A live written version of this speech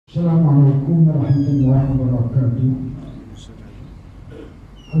Assalamualaikum warahmatullahi wabarakatuh.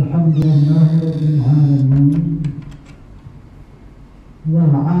 Alhamdulillahirabbil alamin.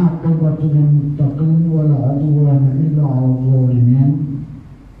 Wal 'aqibatu lil muttaqin wala 'udwana illa 'alal zalimin.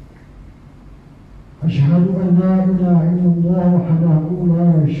 Asyhadu an la ilaha illallah wahdahu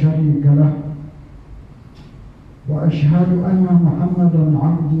la syarika lah. Wa asyhadu anna Muhammadan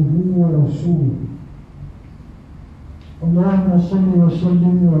 'abduhu wa rasuluh. Allahumma salli wa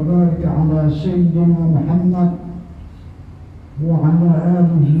sallim wa barik ala sayyidina Muhammad wa ala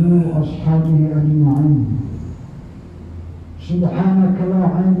alihi wa ashabihi ajma'in. Subhanaka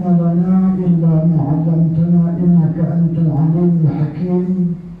la 'ilma lana illa ma 'allamtana innaka antal 'alimul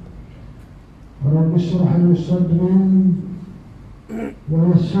hakim. Rabbi shrah li sadri wa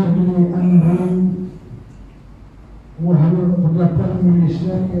yassir li amri wahlul 'uqdatam min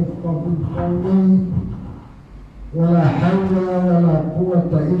lisani yafqahu qawli. ولا حول ولا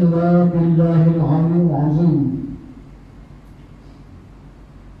قوة إلا بالله العلي العظيم.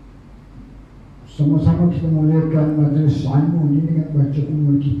 Sama-sama kita memulakan majlis ilmu ini dengan baca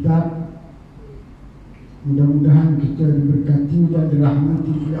umul kitab. Mudah-mudahan kita diberkati dan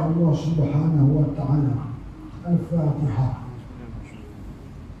dirahmati oleh Allah Subhanahu wa taala. Al-Fatihah.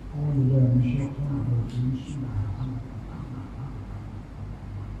 Alhamdulillah masyaallah.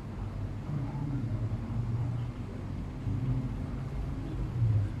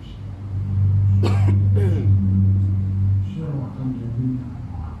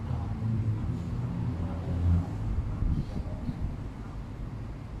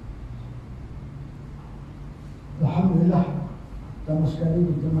 Alhamdulillah, pertama sekali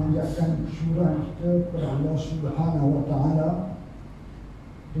kita manjatkan syukur kita kepada Allah Subhanahu wa taala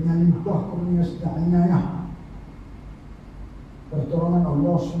dengan limpah kurnia serta inayah pertolongan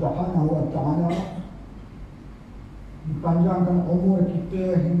Allah Subhanahu wa taala dipanjangkan umur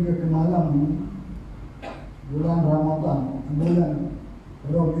kita hingga ke malam bulan Ramadan, bulan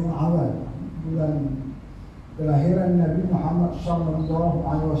Rabiul Awal, bulan kelahiran Nabi Muhammad sallallahu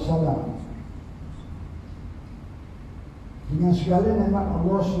alaihi wasallam. Dengan segala nikmat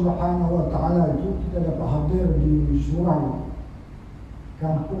Allah Subhanahu wa taala itu kita dapat hadir di surau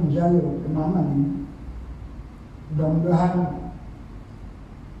Kampung Jaya Kemaman ini. Mudah-mudahan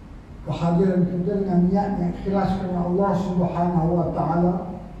kehadiran kita dengan niat yang ikhlas kerana Allah Subhanahu wa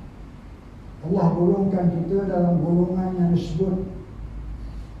taala, Allah golongkan kita dalam golongan yang disebut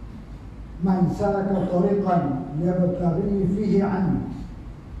man salaka tariqan yabtaghi fihi 'an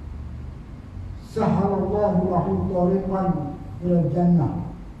sahalallahu lahu tariqan ila jannah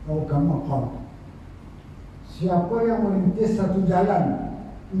atau kama qala. Siapa yang merintis satu jalan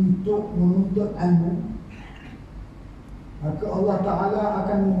untuk menuntut ilmu, maka Allah Ta'ala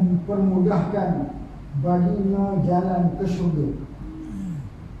akan mempermudahkan baginya jalan ke syurga.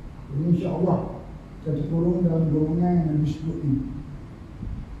 InsyaAllah kita tergolong dalam golongan yang disebut ini.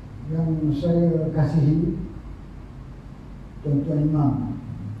 Yang saya kasihi Tuan-Tuan Imam,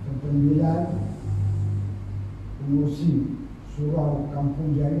 Tuan-Tuan Bilal, pengurusi surau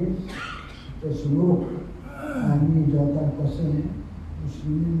Kampung Jaya, kita seluruh ahli jawatan kuasa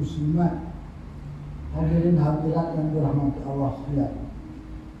muslimin muslimat, hadirin hadirat yang dirahmati Allah sekalian.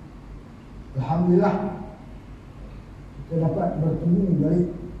 Alhamdulillah kita dapat bertemu balik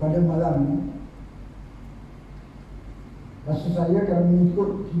pada malam ini. Rasa saya kalau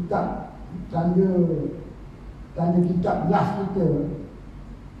mengikut kitab tanda kitab last kita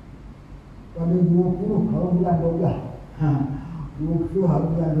pada 20 hari bulan 12 20 hari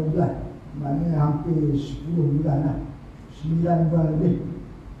bulan 12, maknanya hampir 10 bulan lah, 9 bulan lebih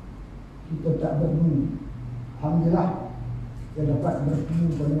kita tak bertemu. Alhamdulillah kita dapat bertemu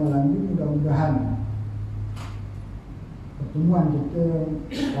pada malam ini. Mudah-mudahan pertemuan kita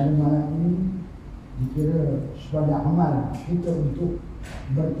pada malam ini dikira sebagai amal kita untuk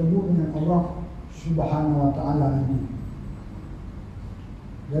bertemu dengan Allah Subhanahu wa taala nanti.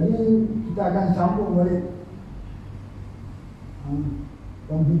 Jadi kita akan sambung balik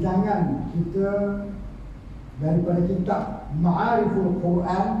pembincangan kita daripada kitab Ma'ariful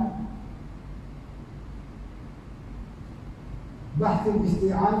Quran, Bahthul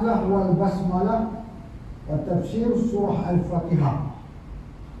Isti'azah wal Basmalah wa Tafsir Surah Al-Fatihah,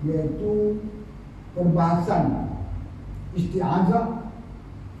 iaitu perbahasan isti'azah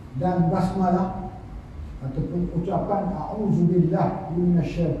dan basmalah ataupun ucapan a'udzubillah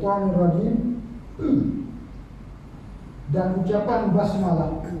minasyaitonir rajim dan ucapan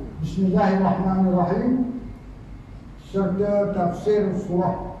basmalah bismillahirrahmanirrahim serta tafsir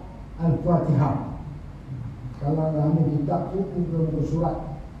surah Al-Fatihah. Kalau dalam kitab tu muka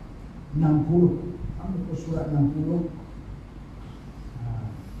surat 60, muka surat 60.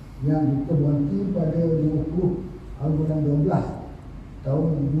 yang kita berhenti pada 20 bulan 12 tahun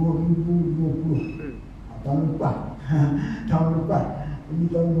 2020. Tahun lepas. Tahun lepas. Ini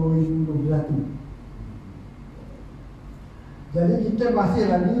tahun 2021. Jadi kita masih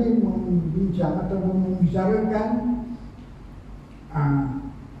lagi membincang atau membicarakan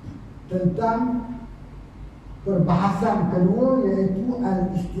tentang perbahasan kedua, iaitu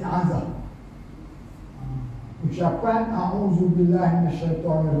al-isti'azah. Ucapan a'udzubillahi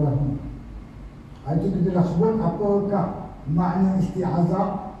minasyaitonirrajim. Itu kita dah sebut apakah makna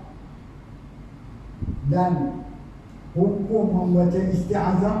isti'azah dan hukum membaca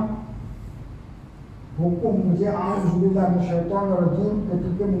isti'azah. Hukum membaca a'udzubillahi minasyaitonirrajim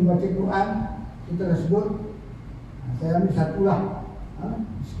ketika membaca Quran kita dah sebut. Saya ambil satulah.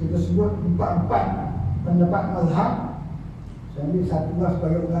 Kita sebut empat pendapat mazhab. Saya ambil satulah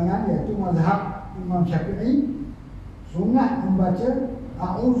sebagai ulangan, iaitu mazhab Imam Syafi'i. Sunat membaca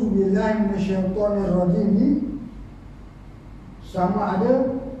a'udzubillahi minasyaitonirrajim ni sama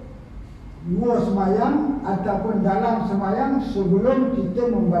ada luar semayang ataupun dalam semayang sebelum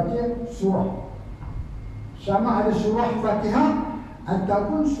kita membaca surah. Sama ada surah Fatihah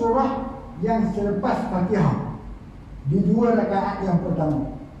ataupun surah yang selepas Fatihah di 2 rakaat yang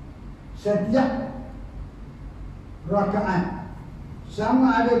pertama. Setiap rakaat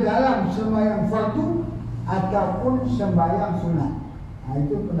sama ada dalam sembahyang fardu ataupun sembahyang sunat.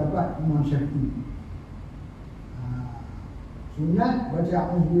 Itu pendapat Imam Syafi'i. Sunat baca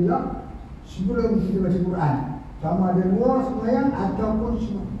a'udzubillah sebelum kita baca Quran, sama ada luar sembahyang ataupun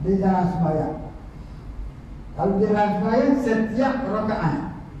di dalam sembahyang. Kalau di dalam sembahyang setiap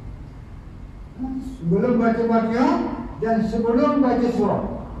rakaat, sebelum baca Fatihah dan sebelum baca surah.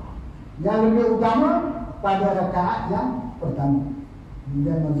 Yang lebih utama pada rakaat yang pertama.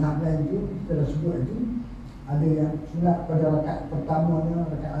 Kemudian mazhab lain itu kita dah sebut itu, ada yang sunat pada rakaat pertamanya,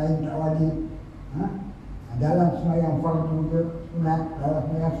 rakaat lain tak wajib. Dalam sembahyang fardu ke sunat, dalam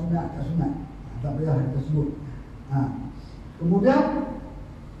sembahyang sunat tak sunat. Tak payah kita sebut. Kemudian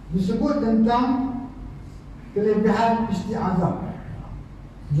disebut tentang kelebihan isti'azah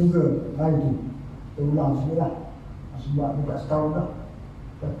juga hari itu. Kita ulang sebelah sebab dekat setahun dah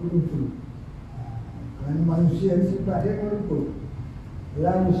tapi lupa. Kerana manusia ni sifat dia lupa.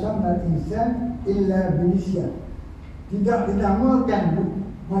 La yusamma al-insan illa binisyan. Tidak dinamakan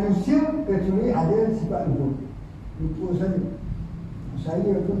manusia kecuali ada sifat lupa. Lupa saja.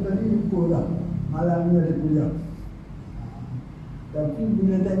 Saya pun tadi lupa dah. Malam ni ada kuliah. Tapi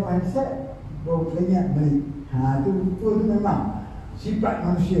bila tengok handset baru teringat balik. Itu lupa tu memang sifat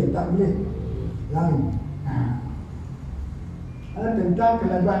manusia, tak boleh lari. Tentang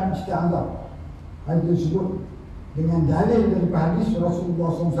kelebihan isti'azah. Itu disebut dengan dalil daripada hadis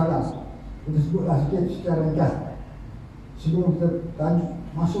Rasulullah SAW. Kita sebutlah sikit secara ringkas sebelum kita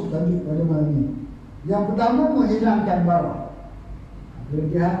masuk tajuk pada malam ini. Yang pertama, menghilangkan marah.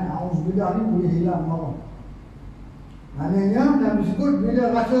 Kelebihan a'udzubillah ni boleh hilang marah. Maknanya Nabi sebut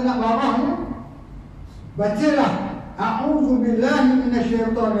bila rasa nak marah ni, bacalah a'udzubillahi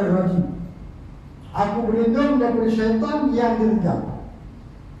minasyaitonirrajim. Aku berlindung daripada syaitan yang dendam.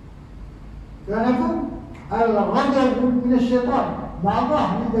 Kenapa? Al-ghadab minasyaitan.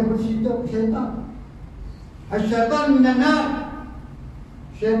 Marah ni daripada syaitan. Al-syaitan minan nar.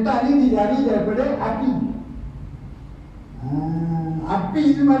 Syaitan ni didari daripada api. Api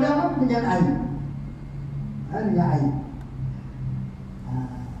itu mana? Dengan air. Dengan air.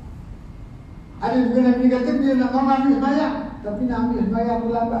 Ada juga Nabi kata dia nak ambil sembahyang, tapi nak ambil sembahyang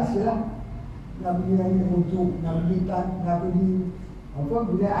terlambat sikitlah. Nak pergi air untuk, nak pergi tan, nak pergi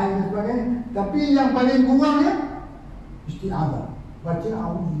bila air dan sebagainya. Tapi yang paling kurangnya isti'azah. Baca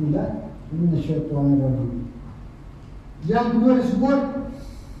a'udzubillahi minasyaitonirrajim. Yang kedua disebut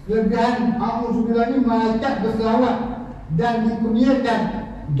kelebihan a'udzubillah ni, malaikat berselawat dan dikurniakan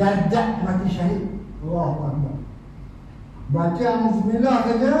darjat mati syahid. Allahu Akbar. Baca a'udzubillah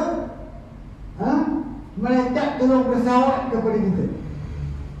saja, malaikat tolong berselawat kepada kita.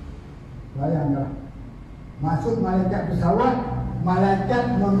 Bayangkan. Maksud malaikat berselawat, malaikat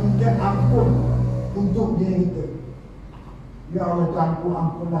meminta ampun untuk diri kita. Ya Allah Tuhanku,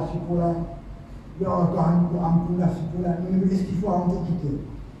 ampunlah si fulan. Ya Allah Tuhanku, ampunlah si fulan. Ini beristighfar untuk kita.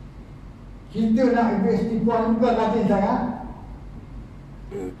 Kita nak beristighfar juga rajin sangat.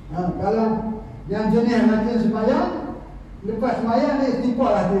 Kalau yang jenis rajin sembahyang, lepas sembahyang dia istighfar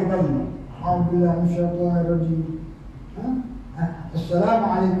lah 3 kali. Alhamdulillah minasyaitonirrajim.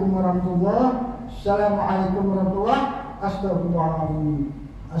 Assalamualaikum warahmatullahi. Assalamualaikum warahmatullahi. Astaghfirullahaladzim.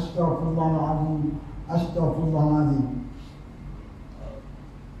 Astaghfirullahaladzim. Astaghfirullahaladzim.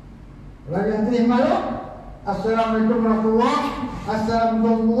 Lagi yang terima lah, Assalamualaikum warahmatullahi,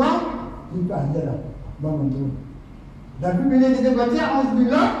 Assalamualaikum warahmatullahi, buka sajalah, bangun tu. Tapi bila kita baca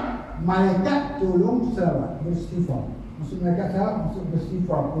auzubillah, malaikat tolong selawat, beristighfar. Maksud malaikat selawat, maksud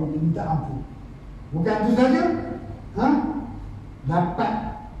beristighfar, minta ampun. Bukan itu saja, dapat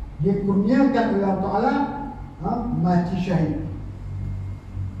dikurniakan oleh Allah Ta'ala mati syahid.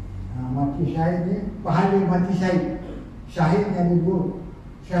 Mati syahid ni pahala mati syahid. Syahid yang disebut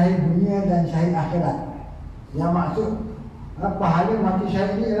syahid dunia dan syahid akhirat. Yang maksud pahala mati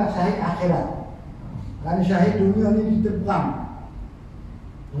syahid ni adalah syahid akhirat. Kerana syahid dunia ni kita perang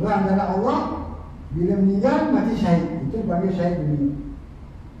dalam Allah, bila meninggal mati syahid, itu dipanggil syahid dunia.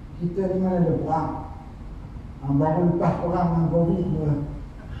 Kita ni mana ada perang, baru lepas perang dengan COVID,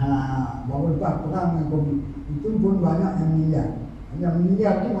 baru lepas perang dengan COVID, itu pun banyak yang meninggal. Yang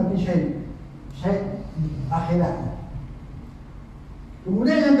meninggal itu mati syahid, syahid akhirat.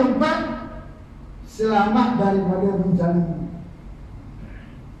 Kemudian yang keempat, selamat daripada bencana.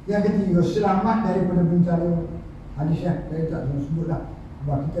 Yang ketiga, selamat daripada bencana. Hadisnya saya tak sebutlah,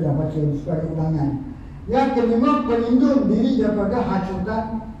 sebab kita dah baca sebagai ulangan. Yang kelima, pelindung diri daripada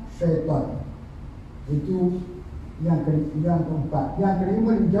hasutan syaitan. Itu yang keempat. Yang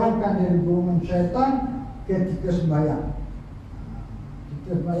kelima, dijauhkan dari golongan syaitan ketika sembahyang.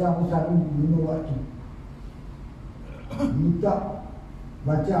 Kita sembahyang satu 5 waktu. Minta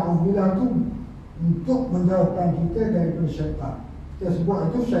baca auzubillah itu untuk menjauhkan kita daripada syaitan. Kita sebut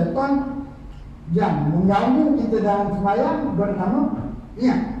itu syaitan yang mengganggu kita dalam sembahyang bernama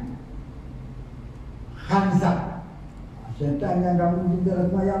khanzab. Syaitan yang ganggu kita dalam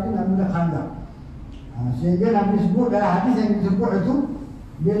sembahyang itu namanya khanzab. Sehingga Nabi sebut dalam hadis yang disebut itu,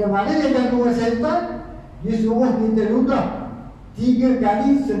 bila mana dia ganggu syaitan, dia suruh kita ludah 3 kali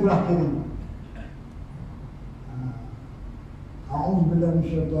sebelah kiri. A'udzubillahi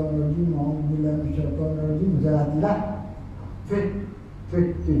minasyaitonirrajim, a'udzubillahi minasyaitonirrajim. Berhati-hatilah. Fit.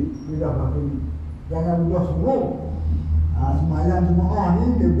 Ludah kaki. Jangan ludah sungguh. Semalam jemaah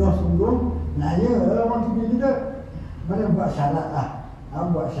ni dia ludah sungguh. Nanya orang TV kita, mana buat syarat lah.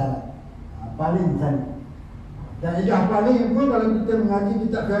 Buat syarat. Paling tadi. Dan ijah paling pun kalau kita mengaji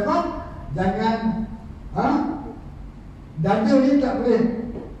kitab fiqh, jangan dada ni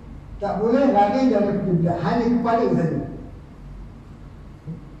tak boleh lari dari kiblat, hanya kepala saja.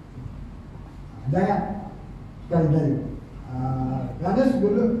 Jangan sekali-kali. Kerana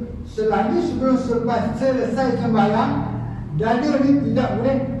sebelum selesai sembahyang, dada ni tidak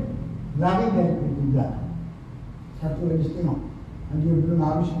boleh lari dari kiblat. Satu lagi setengah, dia belum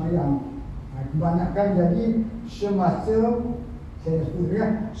habis sembahyang. Kebanyakan jadi semasa saya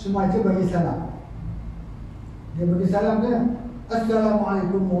sebutkan, semasa bagi salam. Dia bagi salam dia,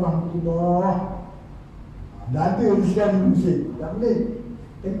 Assalamualaikum warahmatullahi. Dada dia sekali musik, tak boleh.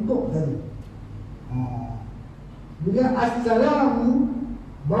 Tengok tadi. Bila assalamu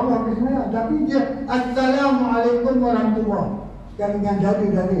baru habis sembahyang, tapi dia Assalamualaikum warahmatullahi sekali dengan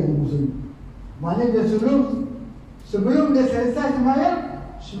dada-dada di musik. Maknanya dia sebelum dia selesai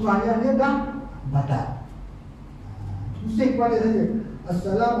sembahyang dia dah batal. Musik pada saja.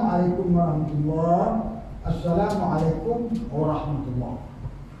 Assalamualaikum warahmatullahi, Assalamualaikum warahmatullahi.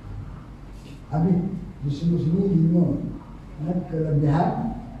 Habis disebut sini 5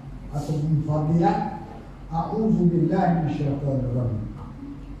 kelebihan atau fadilah. A'udzubillahi minasyaitonir rajim.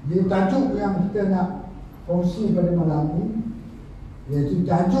 Jadi tajuk yang kita nak kongsi pada malam ini, iaitu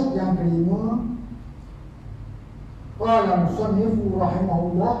tajuk yang kelima. Qala musannifu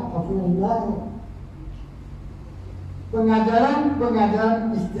rahimahullah, hafizahullah,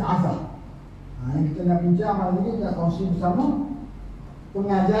 pengajaran isti'azah. Yang kita nak bincang malam ini, kita kongsi bersama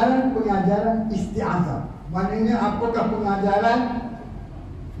pengajaran isti'azah. Maknanya apakah pengajaran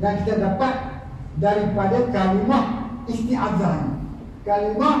yang kita dapat daripada kalimah isti'azah.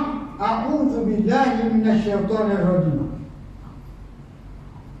 Kalimah a'udzubillahi minasyaitonirrajim.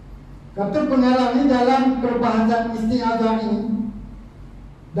 Kata pengarang ini dalam perbahasan isti'azah ini,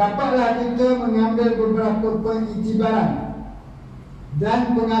 dapatlah kita mengambil beberapa pengiktibaran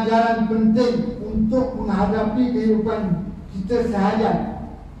dan pengajaran penting untuk menghadapi kehidupan kita seharian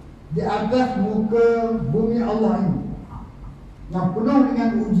di atas muka bumi Allah ini, yang penuh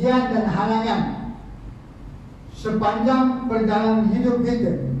dengan ujian dan halangan sepanjang perjalanan hidup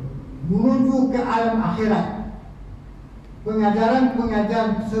kita menuju ke alam akhirat. Pengajaran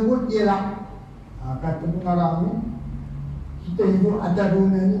tersebut ialah, kata pengarang ini, kita hidup atas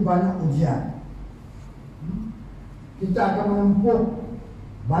dunia ini banyak ujian. Kita akan menempuh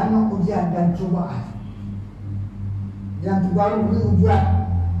banyak ujian dan cubaan. Yang terbaru ini ujian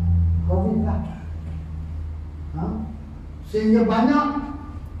COVID lah. Sehingga banyak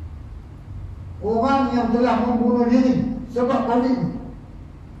orang yang telah membunuh diri sebab COVID.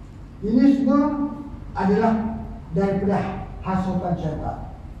 Ini semua adalah daripada hasutan syaitan.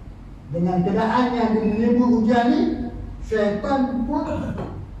 Dengan keadaan yang menerima ujian ni, syaitan pun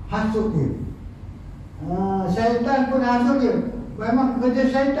hasut dia. Syaitan pun hasut dia. Memang kerja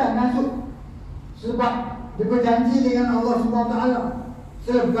syaitan hasut. Sebab dia berjanji dengan Allah SWT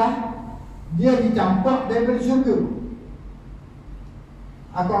selepas dia dicampak daripada syurga.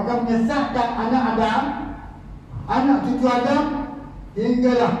 Aku akan menyesatkan anak Adam, anak cucu Adam,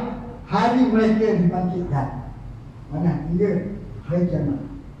 hinggalah hari mereka dibangkitkan. Mana? Hingga hari kiamat.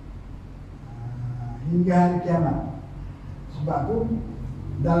 Hingga hari kiamat. Sebab tu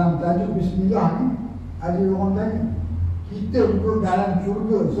dalam tajuk Bismillah ni ada orang tanya, kita duduk dalam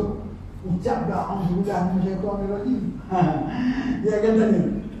syurga, so ucap dah Alhamdulillah minasyaitonirrajim. Dia akan tanya.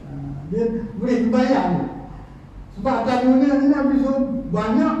 Dia boleh terbayang. Sebab atas dunia ni Nabi suruh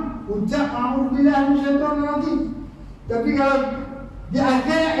banyak ucap Alhamdulillah minasyaitonirrajim. Tapi kalau di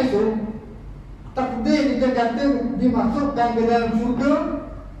akhirat itu takdir kita kata dimasukkan ke dalam syurga,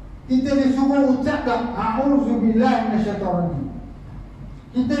 kita disuruh ucap dah A'udzubillah minasyaitonirrajim.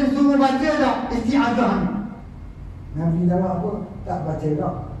 Kita disuruh baca dah Isti'azah. Nabi jawab apa? Tak baca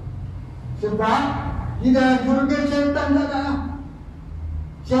dah. Sebab di dalam syurga syaitan tak ada.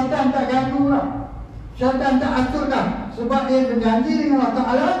 Syaitan tak ganggu lah. Syaitan tak hasut dah. Sebab dia berjanji dengan Allah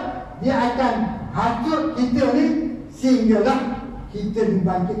Ta'ala, dia akan hasut kita ni sehinggalah kita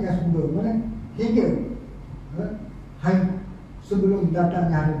dibangkitkan semula. Mana? Hingga hari sebelum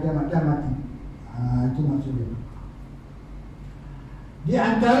datangnya hari kiamat dan mati. Itu maksudnya. Di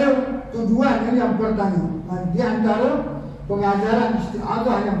antara tujuan yang pertama, di antara pengajaran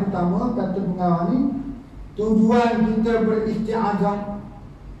isti'azah yang pertama, kata pengarang ni, tujuan kita beristi'azah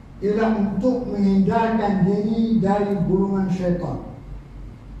ialah untuk menghindarkan diri dari gulungan syaitan,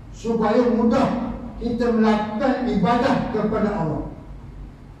 supaya mudah kita melakukan ibadah kepada Allah.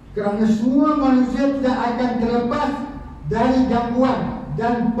 Kerana semua manusia tidak akan terlepas dari gangguan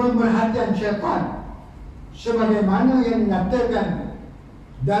dan pemerhatian syaitan, sebagaimana yang dinyatakan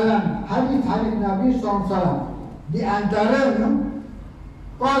dalam hadis-hadis Nabi SAW. Di antaranya,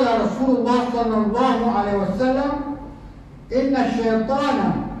 qala Rasulullah sallallahu alaihi wasallam, inna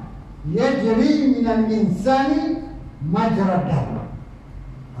syaitana yajri minal insani majra dam.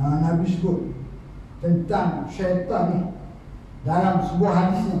 Nabi sebut tentang syaitan ni dalam sebuah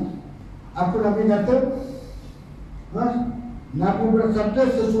hadisnya. Apa Nabi kata? Nabi berkata,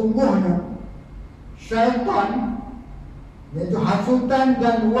 sesungguhnya syaitan, iaitu hasutan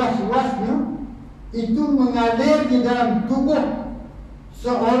dan was-wasnya, itu mengalir di dalam tubuh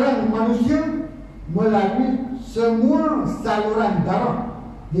seorang manusia melalui semua saluran darah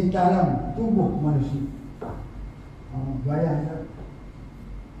di dalam tubuh manusia. Bayangkan,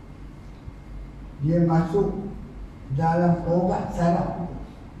 dia masuk dalam obat saraf.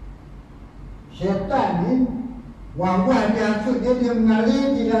 Syaitan ni, wabah dia hasut dia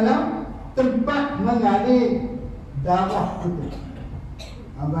mengalir di dalam tempat mengalir darah itu.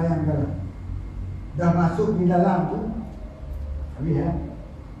 Bayangkan, dah masuk di dalam tu, habis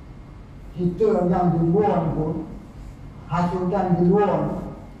kita yang di luar pun, hasutan di luar,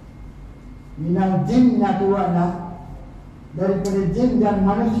 minal jinnati wan nas, daripada jin dan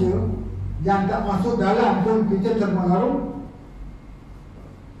manusia yang tak masuk dalam pun kita terpengaruh.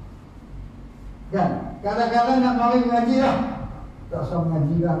 Kan? Kadang-kadang nak mari mengaji lah, tak usah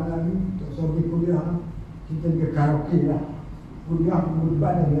mengaji lah, tak usah pergi kuliah lah, kita pergi karaoke lah. Kuliah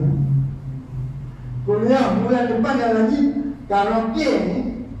bulan dia. Kuliah bulan depan dah lagi. Karaoke ni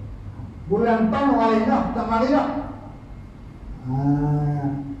bulan depan mari dah, tak mari dah.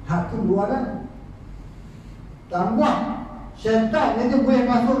 Hak tu dua dah. Tambah syaitan ni dia boleh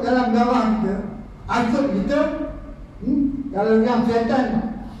masuk dalam darah kita, hasut kita. Kalau yang syaitan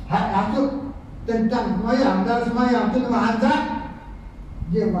hasut tentang semayang, dalam semayang tu nama hazard,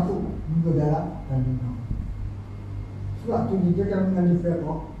 dia masuk juga dalam kandungan. Sebab tu kita kalau mengaji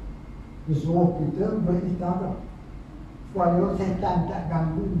fiqh, disuruh kita beristi'azah supaya syaitan tak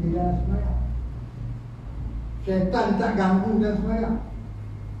ganggu di dalam semayang. Syaitan tak ganggu dalam semayang.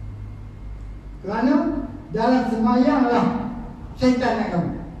 Kerana dalam semayang lah syaitan nak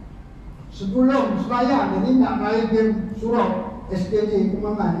ganggu. Sebelum semayang jadi nak melahirkan surau SKJ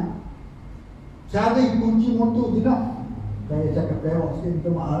kemaman, cari kunci motor je lah. Saya cakap pewak sikit, minta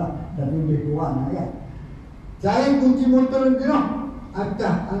maaf lah, tapi lebih kurang lah kan. Cari kunci motor je lah.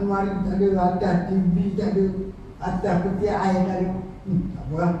 Atas almari tak ada, atas TV tak ada, atas peti air tak ada. Tak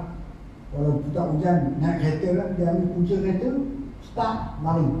apa lah. Kalau tak hujan, naik kereta lah, dia ambil kunci kereta, start,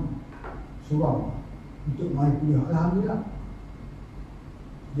 mari surau untuk mari kuliah. Alhamdulillah.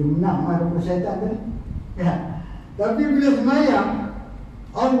 Dia menang daripada syaitan tadi. Ya. Tapi bila semayang,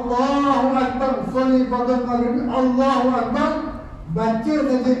 Allahu Akbar, Kuliah Maghrib, Allahu Akbar, baca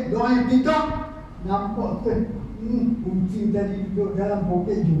saja doa yang kita, nampak ke kunci tadi duduk dalam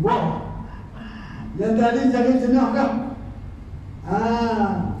poket jubah. Yang tadi jadi jenah dah.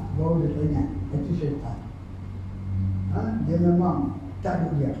 Baru dia tanya, itu syaitan. Dia memang tak ada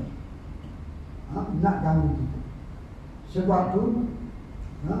dia. Nak ganggu kita. Sebab tu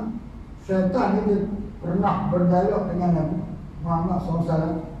syaitan ni dia pernah berdialog dengan Nabi Muhammad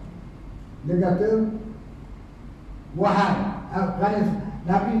SAW. Dia kata, wahai, kerana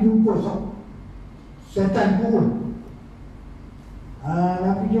Nabi jumpa syaitan buruk.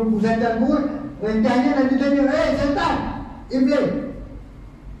 Nabi jumpa syaitan buruk. Rendahnya Nabi tanya, syaitan, iblis,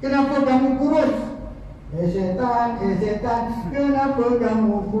 kenapa kamu kurus? Syaitan, kenapa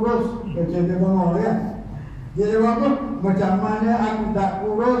kamu kurus? Baca dia bangor kan. Dia jawab apa? Macam mana aku tak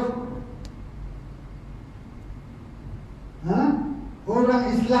kurus? Orang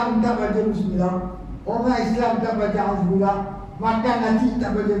Islam tak baca bismillah, orang Islam tak baca auzubillah, makan nasi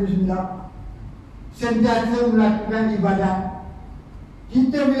tak baca bismillah, sentiasa melakukan ibadah.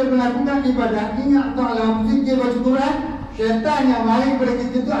 Kita bila melakukan ibadah, ingat taklah zikir baca Quran, syaitan yang mari kepada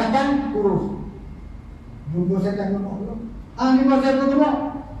kita itu akan kurus. Jumpa syaitan gemuk tu. Ni pasal apa gemuk?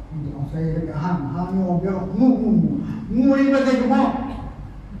 Saya dekat hang ni orang biar mu ni pasal gemuk.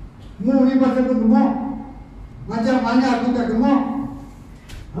 Mu ni pasal apa gemuk? Macam mana aku tak gemuk?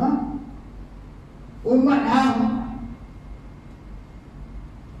 Umat hang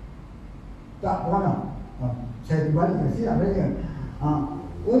tak pernah. Saya terbalik siap dia.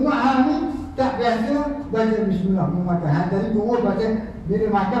 Umat hang ni tak biasa baca bismillah memakan. Hang tadi turun baca, bila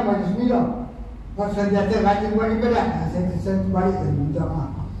makan baca bismillah. Pasal biasa rajin buat ibadah. Saya terbalik tadi, minta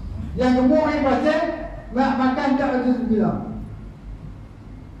maaf. Yang gemuk ni pasal nak makan tak baca bismillah.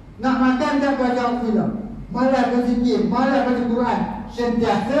 Nak makan tak baca bismillah. Malah berzikir, malah baca Quran,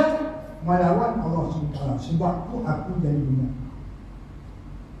 sentiasa melawan Allah SWT. Sebab tu aku jadi gemuk.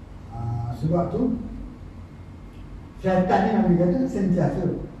 Sebab tu syaitan ni Nabi kata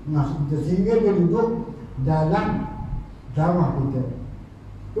sentiasa masuk kita, sehingga dia duduk dalam darah kita.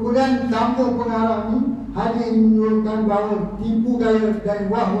 Kemudian sambung pengarang ni, hadis ini menunjukkan bahawa tipu daya dan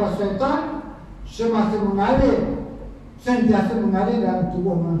wahwa syaitan semasa mengalir, sentiasa mengalir dalam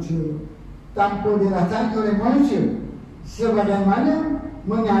tubuh manusia tanpa dirasai oleh manusia, sebagaimana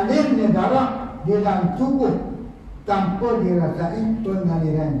mengalirnya darah di dalam tubuh tanpa dirasai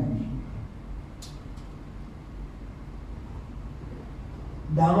pengalirannya.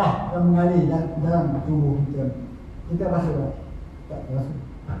 Darah yang mengalir dalam tubuh kita, kita rasa tak? Tak terasa.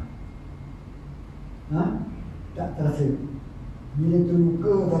 Tak terasa. Bila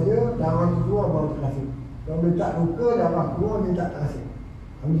terluka saja, darah keluar baru terasa. Kalau dia tak luka, darah keluar, dia tak terasa.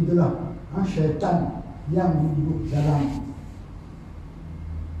 Begitulah syaitan yang duduk dalam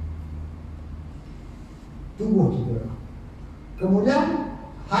tubuh kita. Kemudian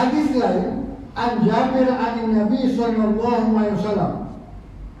hadis lain, an Jabir an Nabi sallallahu alaihi wasallam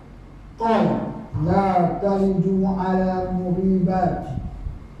qala la taliju ala muribat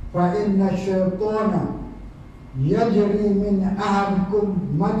fa inna syaitana yajri min ahadikum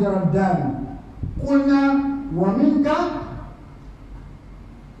majra dam. Qulna wa minka?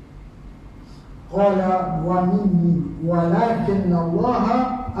 Qala wa minni walakin Allah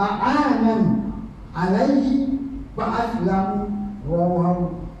a'anan alaihi fa'aslamu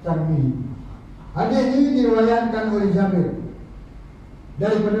rawahu Tirmidzi. Hadis ini diriwayatkan oleh Jabir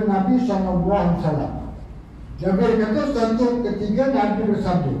daripada Nabi SAW. Jabir kata, suatu ketika Nabi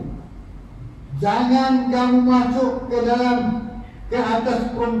bersabda, jangan kamu masuk ke atas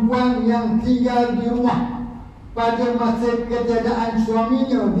perempuan yang tinggal di rumah pada masa ketiadaan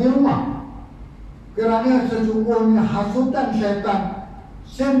suaminya di rumah, kerana sesungguhnya hasutan syaitan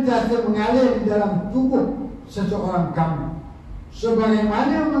sentiasa mengalir di dalam tubuh seseorang kamu,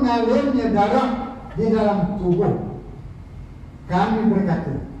 sebagaimana mengalirnya darah di dalam tubuh. Kami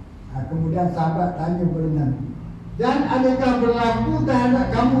berkata, kemudian sahabat tanya kepada Nabi, dan adakah berlaku terhadap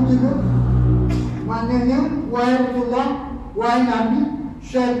kamu juga? Maknanya, wahai Rasulullah, wahai Nabi,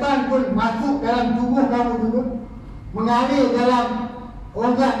 syaitan pun masuk dalam tubuh kamu juga, mengalir dalam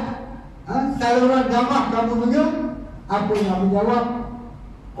organ saluran darah kamu juga? Apa yang Nabi jawab?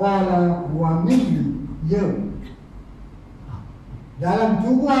 Qala wa minni, ya, dalam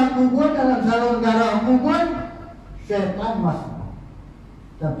tubuh aku pun, dalam saluran darah aku pun syaitan masuk.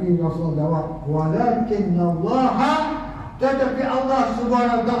 Tapi Rasul jawab, walakin Allah, tetapi Allah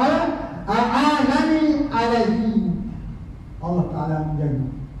Subhanahu wa taala a'anani alaihi. Allah Taala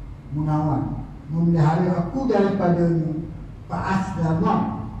menjaga, mengawal, memelihara aku daripadanya.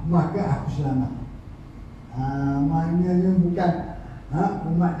 Fa'aslama maka aku selamat. Maknanya bukan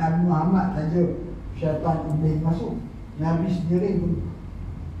umat Nabi Muhammad saja syaitan iblis masuk. Nabi sendiri pun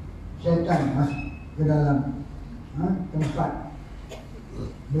syaitan masuk ke dalam tempat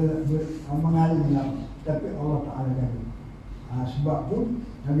mengalir. Tapi Allah Ta'ala kata, sebab tu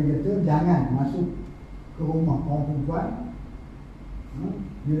Nabi kata jangan masuk ke rumah orang perempuan.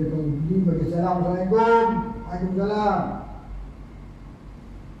 Bila kamu pergi bagi salam, Assalamualaikum, Waalaikumsalam.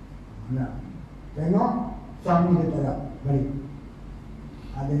 Tengok suami dia tak ada balik,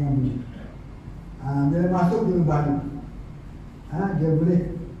 ada yang boleh. Bila masuk dia balik, dia boleh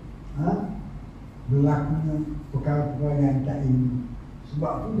berlakunya perkara-perkara yang tak ini.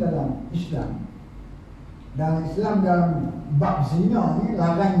 Sebab tu dalam Islam, dalam bab zina ni,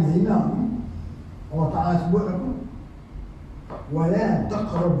 larang zina ni, Allah Ta'ala sebut apa? Wala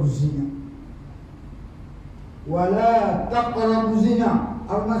taqrabu zina. Wala taqrabu zina.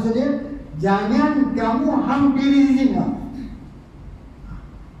 Apa maksudnya? Jangan kamu hampiri zina.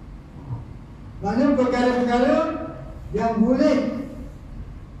 Maksudnya perkara-perkara yang boleh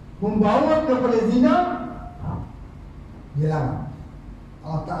membawa kepada zina dilarang.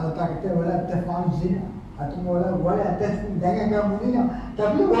 Allah Ta'ala kata wala taf'al zina, atau wala tasbih, jangan kamu zina.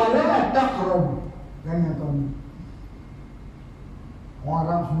 Tapi wala taqrab, jangan kamu. Orang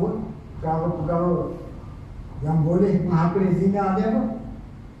Arab sebut perkara-perkara yang boleh menghampiri zina dia apa?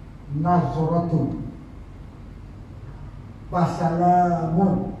 Nazratun,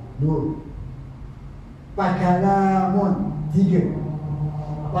 pasalamun 2, pakalamun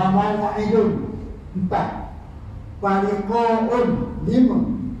 3, pamawa'idun 4, paliqa'un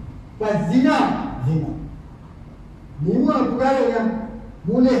 5, pazina zina. 5 perkara yang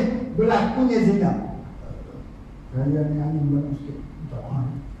boleh berlakunya zina. Kalian yang ini banyak sikit.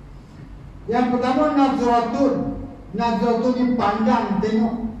 Yang pertama nazratun. Nazratun ni pandang,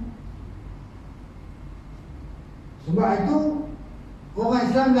 tengok. Sebab itu orang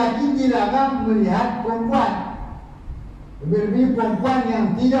Islam lagi dilarang melihat perempuan, lebih-lebih perempuan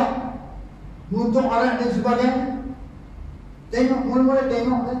yang tidak menutup aurat dan sebagainya. Tengok, mula-mula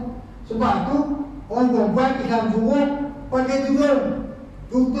tengok kan. Sebab tu orang perempuan Islam suruh pakai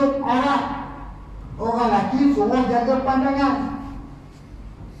tutup aurat. Orang lelaki suruh jaga pandangan.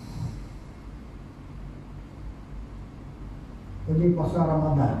 Pergi pasal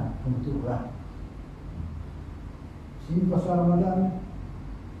Ramadan, tentulah. Sini pasal Ramadan,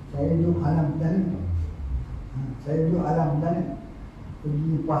 saya duduk alam dan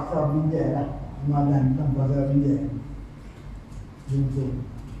pergi pasar Binjai lah. Ramadan kan pasar Binjai. Jumpa,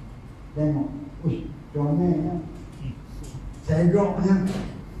 tengok, uish, comelnya, segoknya.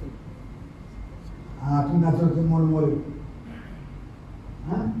 Tu nasib tu mula-mula.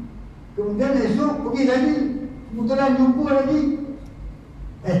 Kemudian esok pergi lagi, kebetulan jumpa lagi.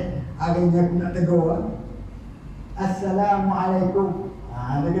 Hari ni aku nak tegur. Assalamualaikum.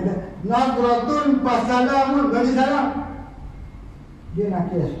 Dia kata nadratun pasalamun, bagi salam. Dia nak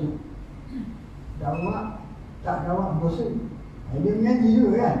kes tu. Jawab, tak jawab bosan. Dia mengaji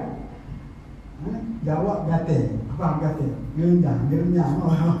juga kan. Jawab gatal. Apa gatal? Gerenyah.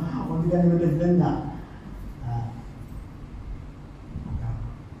 Orang kita ni betul gerenyah.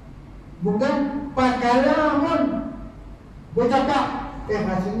 Bukan pakalamun, bercakap.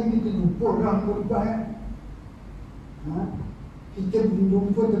 Rasanya kita lupa dah berubah kan. Kita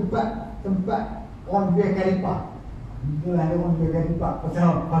jumpa tempat orang jual karipah. Itulah ada orang jual karipah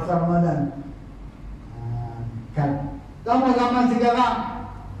pasal Ramadan. Kan zaman sekarang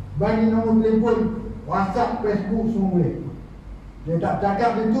bagi nombor telefon, WhatsApp, Facebook semua boleh. Dia tak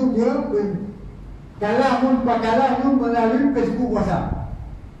cakap itu, dia kalah pun melalui Facebook, WhatsApp.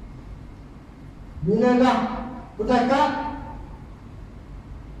 Bila dah bercakap,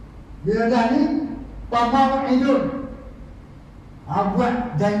 bila dah ni pamawa'idun, buat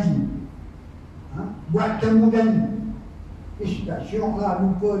janji, buat temu janji. Tak syok lah,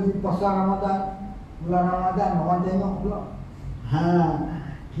 lupa di pasar Ramadan, bulan Ramadan, orang tengok pula.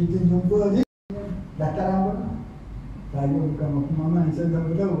 Kita jumpa ni dataran apa? Saya bukan makan saya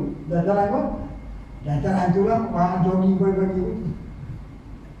tak tahu. Dataran apa? Dataran tu lah, orang jogging bagi.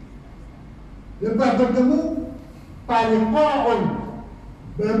 Lepas bertemu, paliqa'un.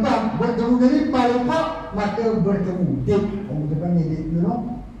 Lepas bertemu tadi, paliqa', maka bertemu. Date. Orang kita panggil date, you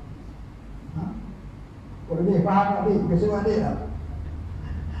know? Kalau dia faham tak date? Kesuai date tak?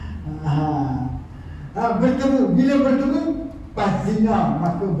 Bertemu. Bila bertemu, pas zina,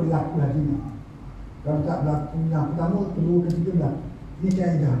 maka berlakulah zina. Kalau tak berlaku yang pertama, kedua, ketiga berlaku. Ini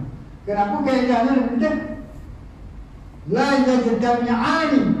kaedah. Kenapa kaedahnya begitu? La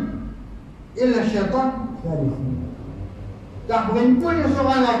yajtami'ani illa syaitan. Tak berhimpun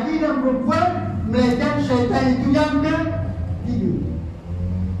seorang lelaki dan perempuan, melainkan syaitan itu yang ketiga.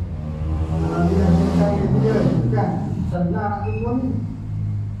 Bila syaitan ketiga, bukan senang itu ni.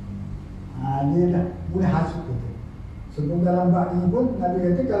 Dia dah boleh hasut kita. Sebelum dalam bab ini pun Nabi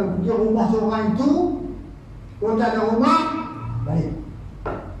kata kalau pergi rumah seorang itu, kalau tak ada rumah, balik.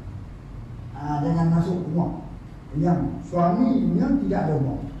 Jangan masuk rumah yang suaminya tidak ada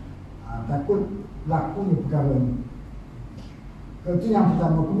rumah. Takut lakunya perkara ini. Itu yang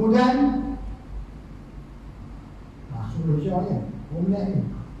pertama. Kemudian solusinya rumah ini.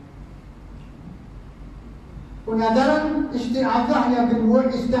 Pengajaran isti'azah yang kedua,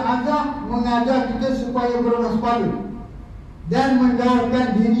 isti'azah mengajar kita supaya berwaspada dan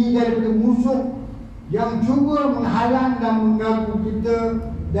menjauhkan diri daripada musuh yang cuba menghalang dan mengganggu kita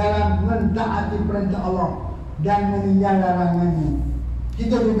dalam mentaati perintah Allah dan meninggal larangannya.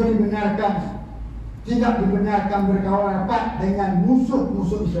 Kita juga tidak dibenarkan berkawan rapat dengan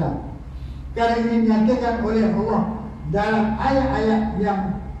musuh-musuh Islam. Kerana ini dinyatakan oleh Allah dalam ayat-ayat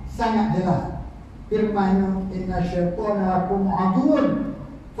yang sangat jelas. Firman-Nya, inna syaitana lakum aduwwun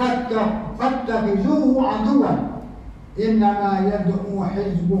fattakhizuhu aduwwan innama yad'u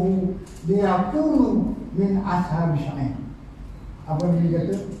hizbuhu liyakunu min ashabi syaitan. Apa dia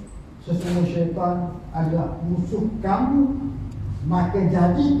kata? Sesungguhnya syaitan adalah musuh kamu, maka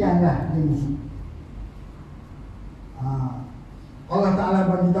jadikanlah dia musuh. Allah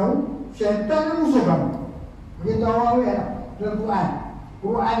Ta'ala beritahu syaitan musuh kamu. Beritahu awal dalam Quran.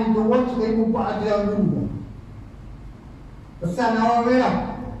 Quran itu 1400 tahun dulu. Pesan awal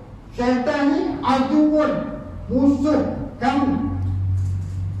lah, syaitan ni aduun, musuh kamu.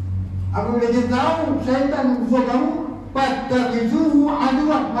 Apabila dia tahu syaitan musuh kamu, fattakhizuhu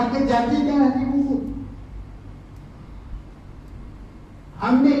aduwan, maka jadikanlah dia musuh.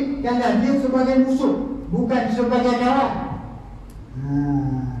 Ambilkanlah dia sebagai musuh, bukan sebagai kawan.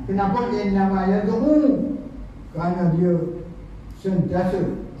 Kenapa? Innama yad'u, kerana dia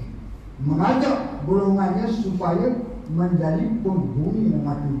sentiasa mengajak golongannya supaya menjadi penghuni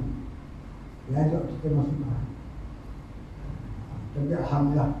neraka. Dia ajak kita masuk neraka. Tapi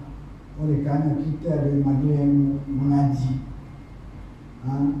alhamdulillah, oleh kerana kita ada majlis yang mengaji,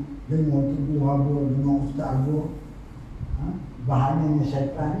 dengan tubuh haba, dengan ustaz haba, bahannya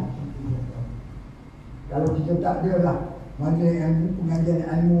syaitan. Kalau kita tak ada lah majlis ilmu, pengajian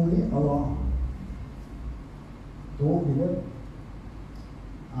ilmu ni, Allah teruk kita.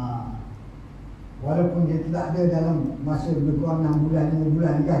 Walaupun dia tidak ada dalam masa lebih kurang 6 bulan, 5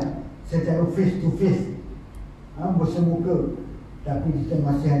 bulan kan, secara face to face, bersemuka, tapi kita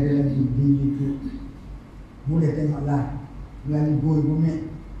masih ada lagi di YouTube. Boleh tengok live melalui Google Meet.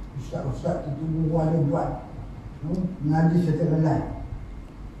 Ustaz-ustaz itu ada buat mengaji secara live.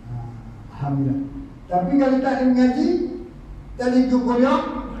 Alhamdulillah. Tapi kalau tak ada mengaji, tadi ikut kuliah,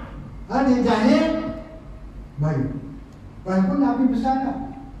 dia jahil, baik. Walaupun Nabi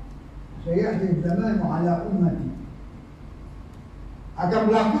bersabda, saya berjalan ala ummati, akan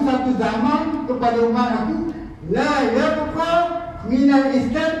berlaku satu zaman kepada umat aku, la yabqa minal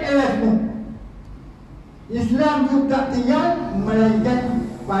Islam ilasmu. Islam itu tak tinggal melainkan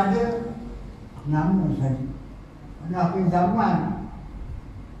pada nama saja. Pada akhir zaman,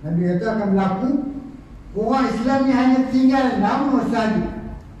 Nabi kata akan berlaku, orang Islam ni hanya tinggal nama saja.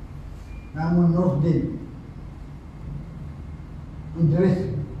 Nama Nordin,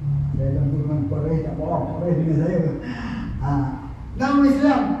 Idris. Saya dah dengan Kuliah tak bohong, Kuliah dengan saya. Nama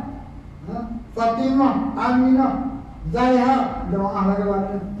Islam, Fatimah, Aminah, Zahra, doa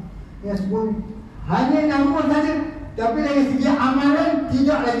bagaimana yang sebut hanya nama saja. Tapi dari segi amalan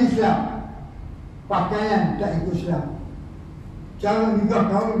tidak lagi Islam. Pakaian tak ikut Islam, cara nikah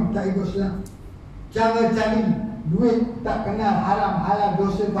kahwin tak ikut Islam, cara cari duit tak kenal haram halal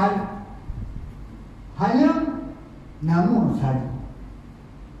dosa pahala. Hanya nama saja.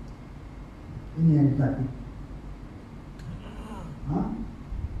 Ini yang ditakut.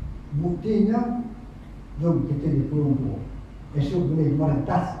 Buktinya, jom kita diperlumbuk. Esok boleh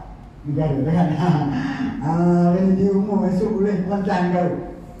merentas negara kan? Ini di umum esok boleh merentas negara.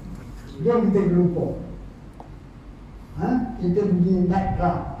 Jom kita diperlumbuk. Kita pergi naik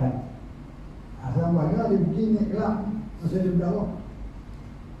kelab kan? Asal-asal dia pergi naik kelab masa dia berdakwah.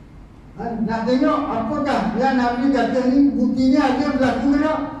 Nak tengok apakah yang Nabi kata ni buktinya dia berlaku ke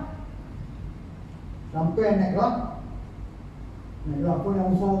tak? Sampai naik kelab pun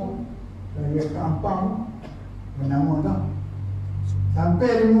yang besar tu, dari ke Ampang bernama tak.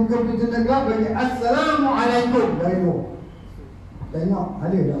 Sampai di muka pintu naik kelab bagi Assalamualaikum dari luar. Tengok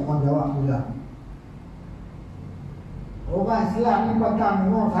ada tak orang jawab pula. Orang Islam ni patang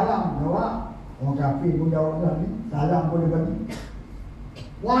memang salam jawab. Orang kafir pun jawab dah ni, salam boleh bagi.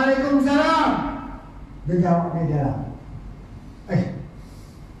 Waalaikumsalam. Dia jawab dia dalam.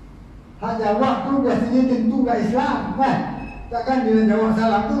 Hak jawab tu biasanya tentu kat Islam kan. Takkan dia jawab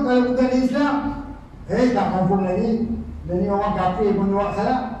salam tu kalau bukan di Islam. Tak confirm lagi. Dan ni orang kafir pun jawab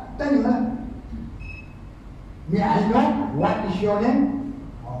salam. Tanyalah. May I know what is your name?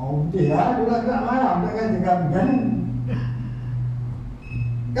 Oh, betul lah. Dia dah tak malam. Takkan cakap begini.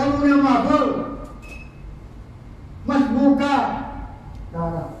 Kamu nama apa? Mas buka.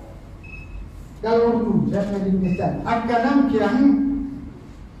 Kalau urdu, saya pernah dimisal. Apa nama kiranya?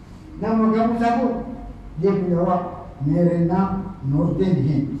 Nama kamu siapa? Dia menjawab, mere naam Nordin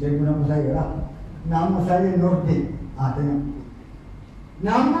hai. Saya pun nama saya lah. Nama saya Nordin. Tengok.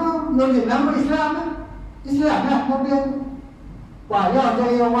 Nama Nordin, nama Islam lah. Islam lah Nordin. Payah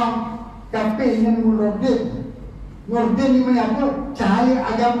cari orang kafir dengan nama Nordin. Nordin ni mana apa? Cahaya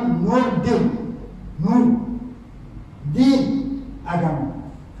agama. Nordin. Nur. Din. Agama.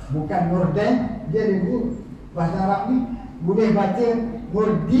 Bukan Nordin. Dia disebut bahasa Arab ni boleh baca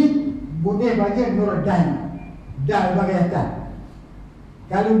Nordin, boleh baca Nordin. Dal bagi atas.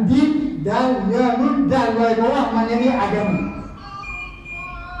 Kalau din, dal, ya, nur, dal bagi bawah, maknanya agama.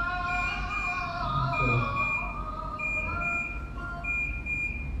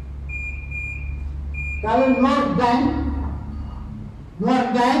 Kalau Nordin,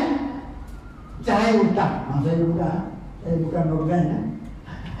 cahaya utang. Saya bukan Nordin.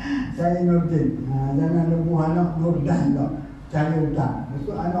 Saya Nordin. Jangan lebuh anak Nordin tak. Cahaya utang.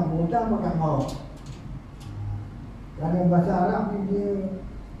 Maksud anak utang makan marah. Kerana bahasa Arab ni dia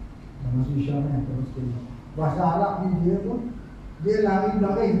masuk isyarat bahasa Arab ni dia pun dia lari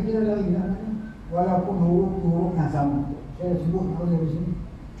walaupun huruf yang sama. Saya sebut apa di sini.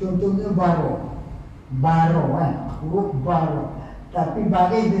 Contohnya baro kan, huruf baro, tapi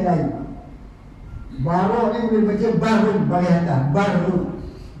baris dia lain. Baro ni boleh baca barun bagi atas, barun.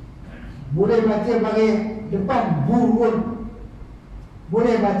 Boleh baca bagi depan burun.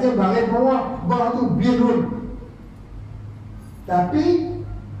 Boleh baca bagi bawah, bawah tu birun. Tapi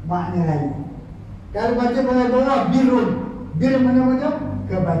makna lain. Kalau baca bagi bawah birun. Bir mana-mana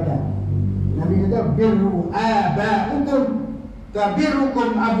kebaikan. Nabi kata birru aba'ukum kabirrukum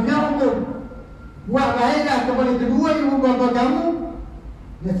abna'ukum. Buat baiklah kepada kedua ibu bapa kamu,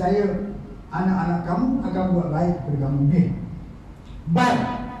 dan saya anak-anak kamu akan buat baik kepada kamu. Bir. Bar,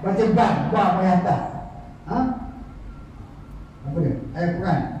 baca bar, buat bagi atas. Apa dia? Ayat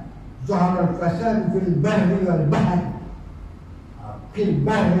Quran. Zahara al-fasad fil barri wal bahri. Fil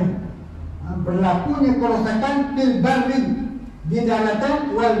barri. Berlakunya kerosakan fil barri, di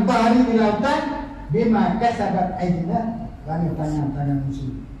daratan, wal bahri, di lautan, bima kasabat aydina, kerana tangan-tangan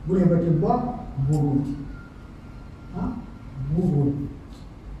musuh. Boleh baca buah, burun. Burun.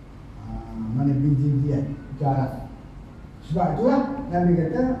 Mana biji dia cara. Sebab itulah Nabi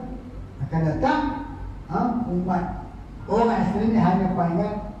kata akan datang umat orang Islam ni hanya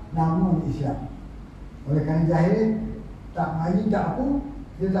panggil nama Islam. Oleh kerana jahil tak mengaji tak apa,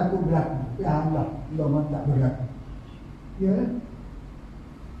 dia takut berlaku. Tapi alhamdulillah Allah tak berlaku. Ya.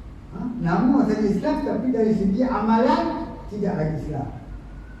 Nama saja Islam, tapi dari segi amalan tidak lagi Islam.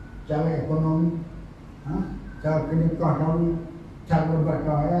 Cara ekonomi, cara kenikah kahwin, cara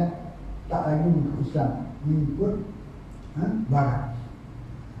berkahwin tak lagi mengikut Islam, mengikut barat.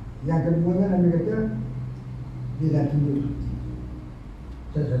 Yang keduanya Nabi kata dia dah tunjuk.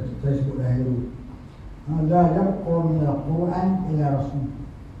 Saya sebut dah dulu. La yabqa min al-Quran ila Rasul.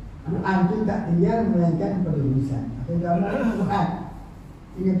 Quran itu tak tinggal melainkan pada tulisan. Apa dalam Quran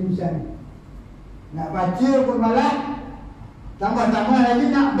tinggal tulisan. Nak baca pun malah, tambah-tambah lagi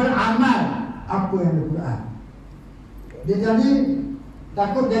nak beramal apa yang ada Quran. Dia jadi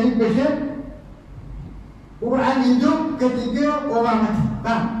takut jadi passion. Quran hidup ketika orang mati.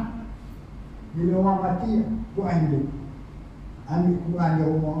 Bila orang mati, Quran hidup. Ambil Quran di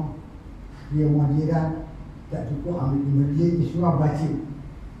rumah, dia rumah jiran, tak cukup ambil di masjid, disuruh baca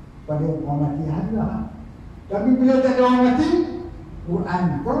pada orang mati. Alhamdulillah. Tapi bila tak ada orang mati, Quran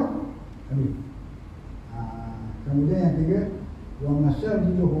pun ambil. Kemudian yang tiga, wa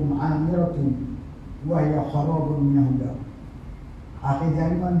masajiduhum amiratun wa hiya kharabun min al-huda. Akhir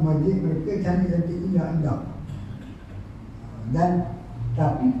zaman masjid mereka cantik-cantik, indah-indah, dan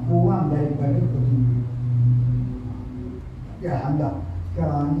tapi kurang daripada petunjuk. Ya, alhamdulillah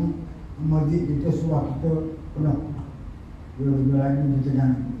sekarang ni masjid kita suruh kita penuh. Dua lagi di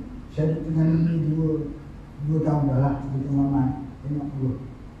tengah. Saya di tengah ni dua tahun dah lah di Maman. Tengok dua.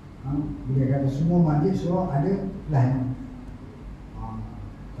 Bila kata semua masjid suruh ada lain.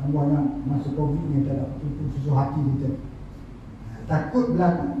 Tambahnya masa Covid ni tak ada, itu susah hati kita. Takut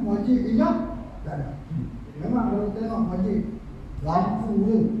berlaku masjid indah, Tak ada. Memang kalau tengok masjid lampu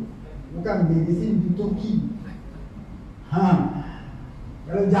tu bukan bensin di Turki.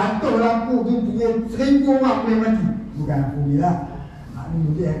 Kalau jatuh lampu tu 1,000 orang boleh mati. Bukan lampu ni lah. Ini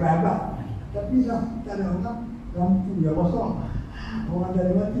masjid hebat-hebat. Tapi tak ada orang, lampu dia kosong. Orang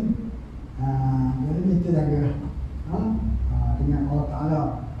dah mati. Jadi kita jaga. Dengan Allah Ta'ala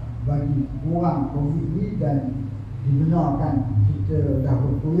bagi kurang COVID ni dan dibenarkan kita dah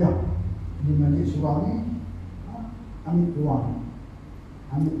berkuliah di majlis surau ni, ambil peluang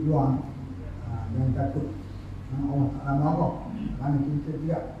dan takut Allah Ta'ala marah kerana kita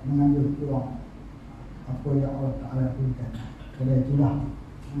tidak mengambil peluang apa yang Allah Ta'ala berikan. Kerana itulah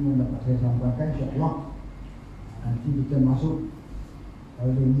yang dapat saya sampaikan, insya-Allah nanti kita masuk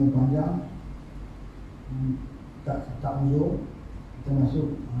kalau ilmu panjang tak uzur, kita masuk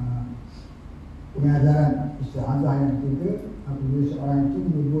pengajaran isti'azah yang ketiga. Apabila seorang itu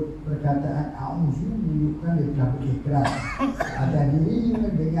menyebut perkataan a'udzu, menunjukkan dia telah berikhlas atas dirinya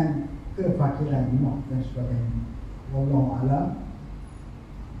dengan kefakiran iman dan sebagainya. Wallahu a'lam.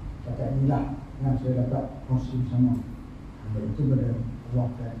 Cakap inilah yang saya dapat kongsi bersama. Itu pada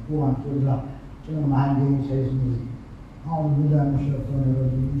waktu kurang itu adalah kelemahan diri saya sendiri. A'udzubillahi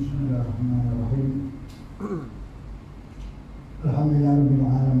minasyaitonirrajim. Bismillahirrahmanirrahim. Alhamdulillah rabbil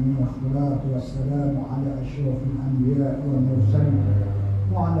alamin wassalatu wassalamu ala asyrafil anbiya wal mursalin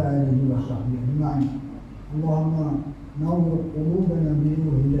wa ala alihi wa sahbihi ajma'in. Allahumma nawwir qulubana bi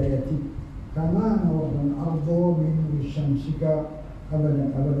nur hidayatik kama nawwarta al-ardha bi nur syamsika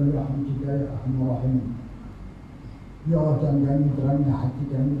abadan rahmatika ya arhamar rahimin. Ya Allah, kami terangkan hati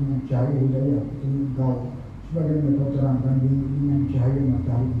kami dengan cahaya hidayah Engkau sebagaimana Kau terangkan dengan cahaya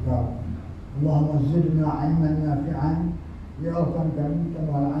matahari Engkau. Allahumma zidna ilman nafi'an. Ya Allah, kami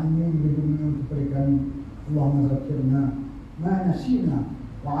tambahlah ilmu di dunia kepada kami. Allahumma zakirna ma nasina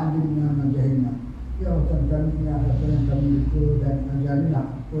wa 'allimna ma jahilna. Ya Allah, kami apa yang kami lupa dan ajarilah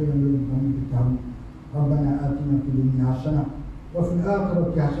apa yang belum kami ketahui. Rabbana atina fid dunya hasanah wa fil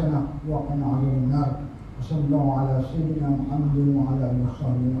akhirati hasanah wa qina 'adzaban nar. Sallallahu ala sayyidina Muhammadin wa ala alihi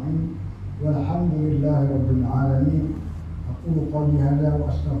washabbihi walhamdulillahi rabbil alamin. Aqulu qawli hadza wa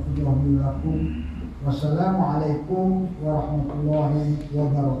astaghfirullah li wa lakum. Wassalamualaikum warahmatullahi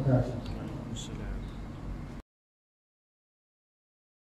wabarakatuh.